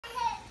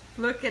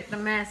Look at the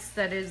mess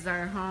that is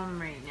our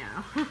home right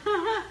now.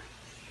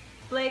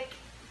 Blake.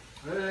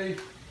 Hey.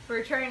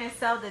 We're trying to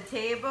sell the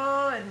table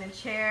and the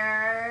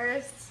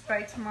chairs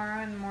by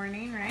tomorrow in the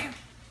morning, right?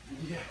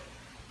 Yeah.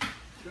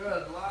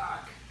 Good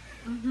luck.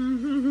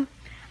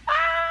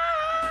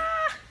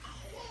 Ah!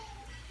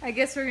 I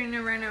guess we're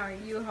gonna rent our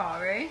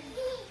U-Haul, right?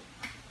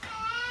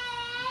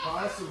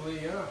 Possibly,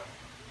 yeah.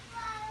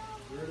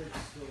 Verdict's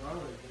still out, I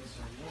guess.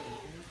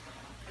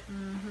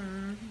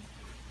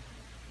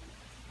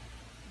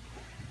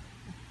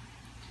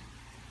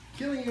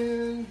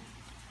 Killian.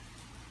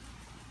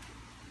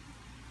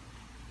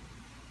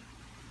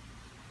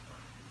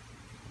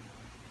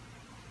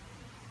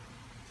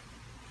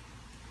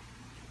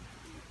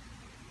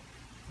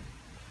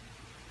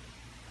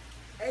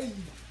 Hey.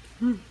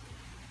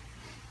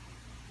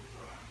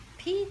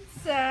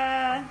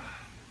 Pizza.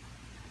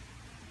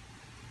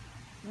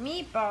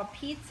 Meatball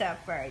pizza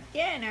for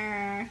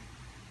dinner.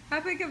 How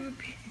big of a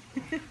piece?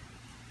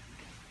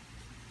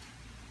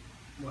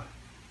 What?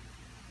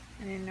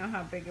 I didn't know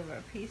how big of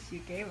a piece you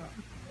gave him.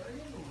 I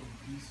don't know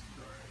what piece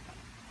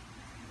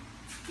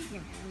You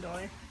can handle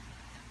it.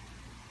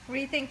 What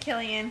do you think,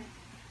 Killian?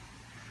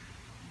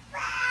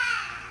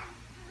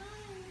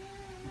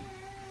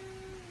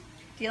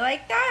 Do you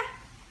like that?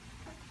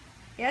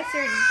 Yes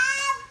or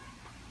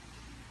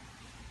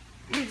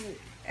no?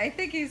 I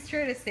think he's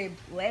trying to say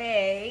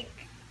Blake.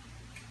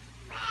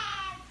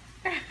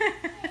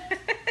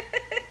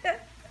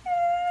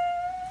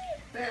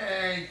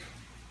 Hey.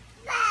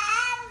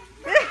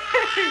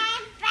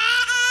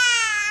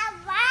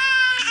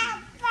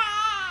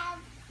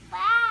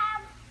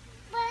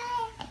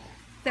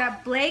 Is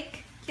that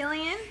Blake,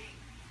 Killian?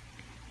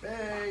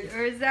 Hey.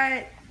 Or is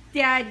that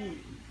Daddy?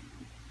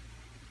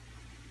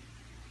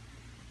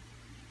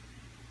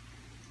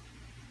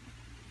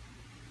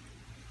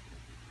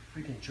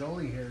 Freaking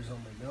jolly hairs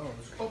on my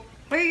nose. Oh.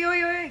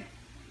 Wait.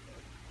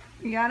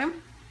 You got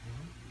him?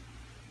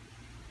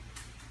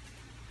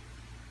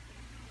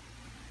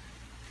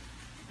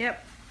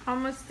 Yep,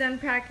 almost done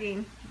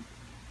packing.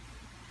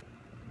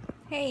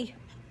 Hey,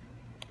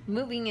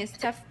 moving is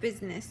tough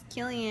business.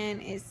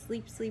 Killian is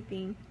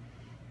sleeping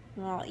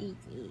while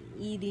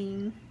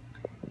eating.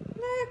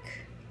 Look,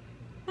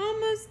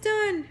 almost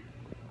done.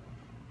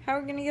 How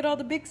are we gonna get all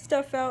the big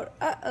stuff out?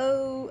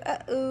 Uh-oh,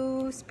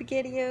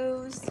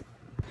 SpaghettiOs.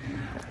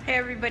 Hey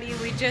everybody,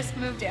 we just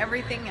moved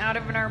everything out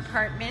of our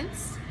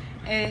apartments.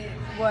 It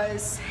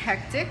was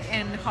hectic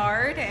and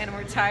hard and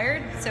we're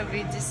tired, so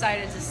we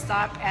decided to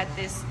stop at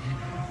this,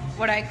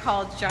 what I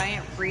call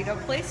giant burrito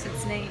place.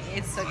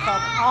 It's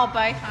called All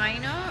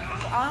Behind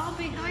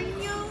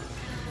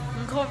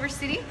in Culver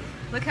City.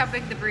 Look how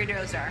big the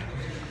burritos are.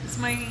 It's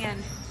my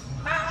hand.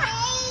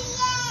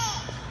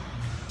 Ah!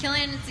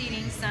 Killian is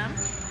eating some.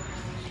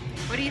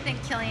 What do you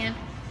think, Killian?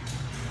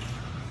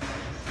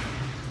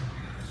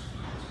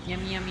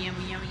 Yummy.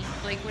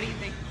 Blake, what do you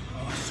think?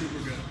 Oh, super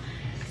good.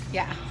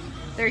 Yeah,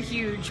 they're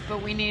huge,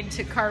 but we need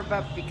to carb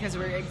up because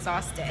we're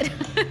exhausted.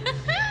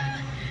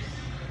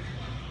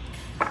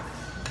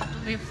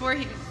 Before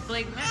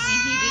Blake met me,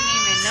 he didn't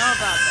even know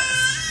about this.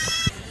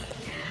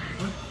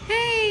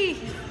 Hey,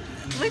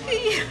 look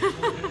at you.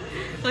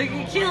 Look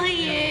at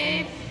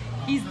Killian.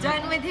 He's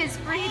done with his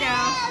burrito.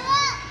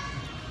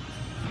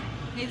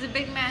 He's a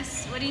big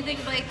mess. What do you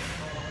think, Blake?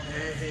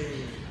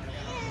 Hey.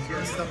 He's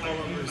got stuff all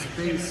over his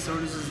face, so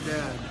does his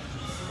dad.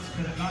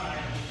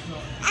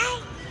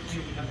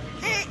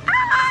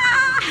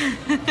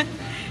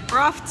 We're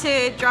off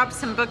to drop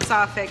some books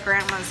off at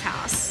Grandma's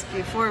house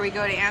before we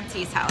go to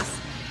Auntie's house.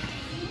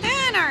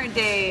 And our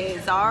day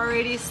is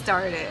already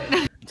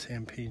started.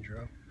 San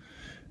Pedro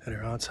at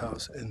her aunt's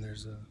house, and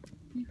there's a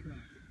peacock.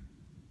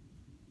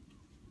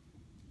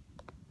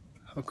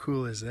 How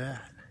cool is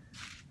that?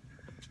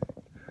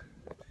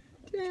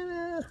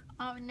 Dana!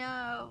 Oh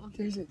no.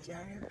 There's a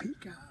giant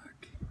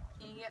peacock.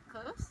 Can you get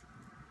close?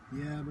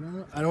 Yeah,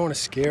 but I don't want to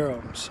scare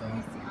him, so.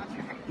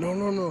 No,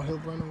 he'll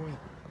run away.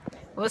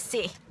 We'll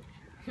see.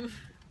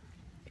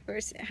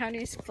 How do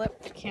you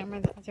flip the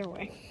camera the other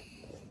way?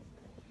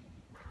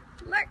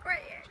 Look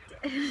right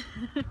here.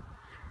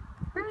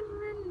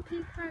 Run,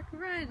 peacock,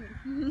 run.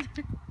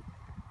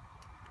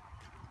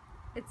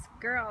 It's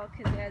a girl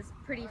because it has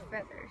pretty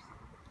feathers.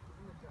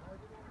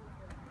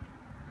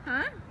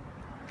 Huh?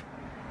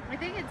 I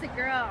think it's a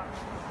girl.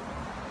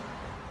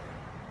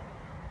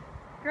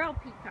 Girl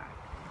peacock.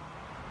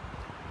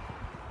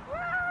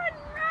 Run,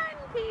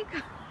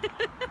 peacock.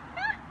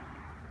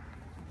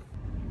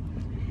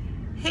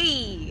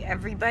 Hey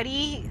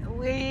everybody,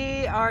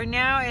 we are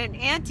now at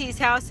Auntie's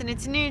house and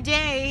it's a new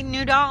day,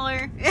 new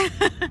dollar.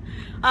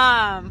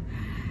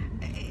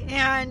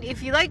 And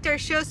if you liked our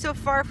show so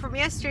far from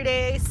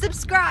yesterday,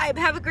 subscribe,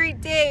 have a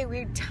great day.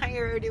 We're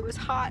tired, it was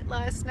hot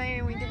last night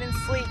and we didn't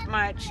sleep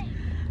much.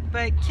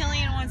 But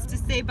Killian wants to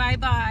say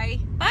bye-bye.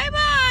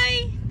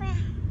 Bye-bye!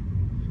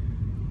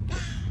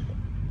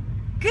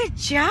 Good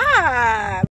job!